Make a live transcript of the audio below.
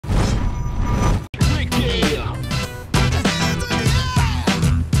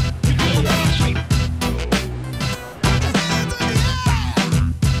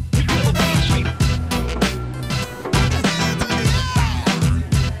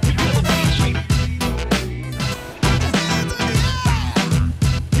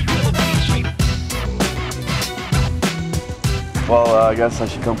Well, I guess I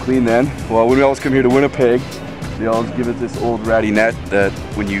should come clean then. Well, when we always come here to Winnipeg, they always give it this old ratty net that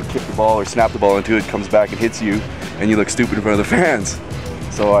when you kick the ball or snap the ball into it, it comes back and hits you, and you look stupid in front of the fans.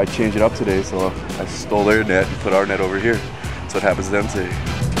 So I changed it up today, so I stole their net and put our net over here. That's what happens to them today.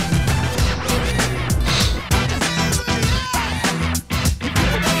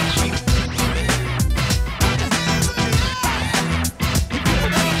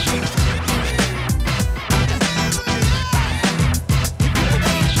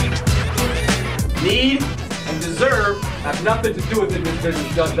 Need and deserve have nothing to do with it in this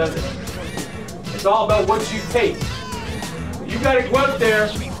business, does it? It's all about what you take. You got to go out there,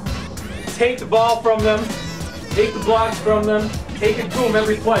 take the ball from them, take the blocks from them, take it to them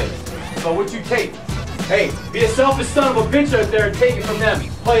every play. So what you take. Hey, be a selfish son of a bitch out there and take it from them.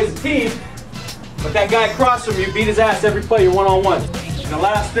 Play as a team, but that guy across from you beat his ass every play, you're one-on-one. And the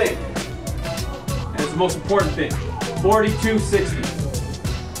last thing, and it's the most important thing, 42-60.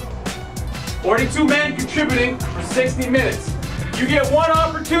 42 men contributing for 60 minutes. You get one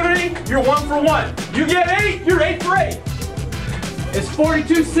opportunity, you're 1 for 1. You get 8, you're 8 for 8. It's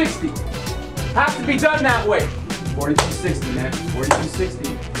 42-60. Has to be done that way. 42-60, man.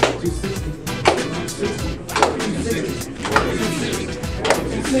 42-60. 42-60. 42-60.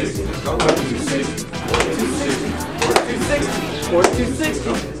 42-60. 42-60.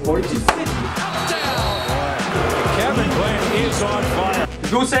 42-60. 42-60. Kevin Glenn is on fire.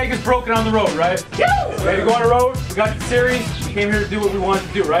 The goose egg is broken on the road, right? Ready to go on the road? We got the series. We came here to do what we wanted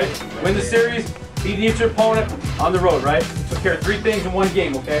to do, right? Win the series, beat your opponent on the road, right? Took care of 3 things in 1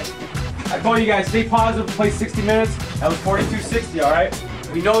 game, okay? I told you guys, stay positive, play 60 minutes. That was 42-60, all right?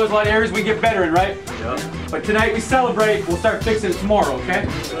 We know there's a lot of areas we get better in, right? Yeah. But tonight we celebrate. We'll start fixing it tomorrow, okay?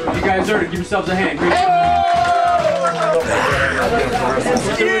 You guys are to give yourselves a hand. Great.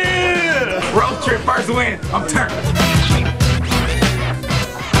 Yeah! Road trip, first win. I'm turned.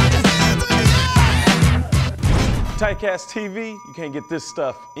 Tightcast TV, you can't get this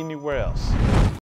stuff anywhere else.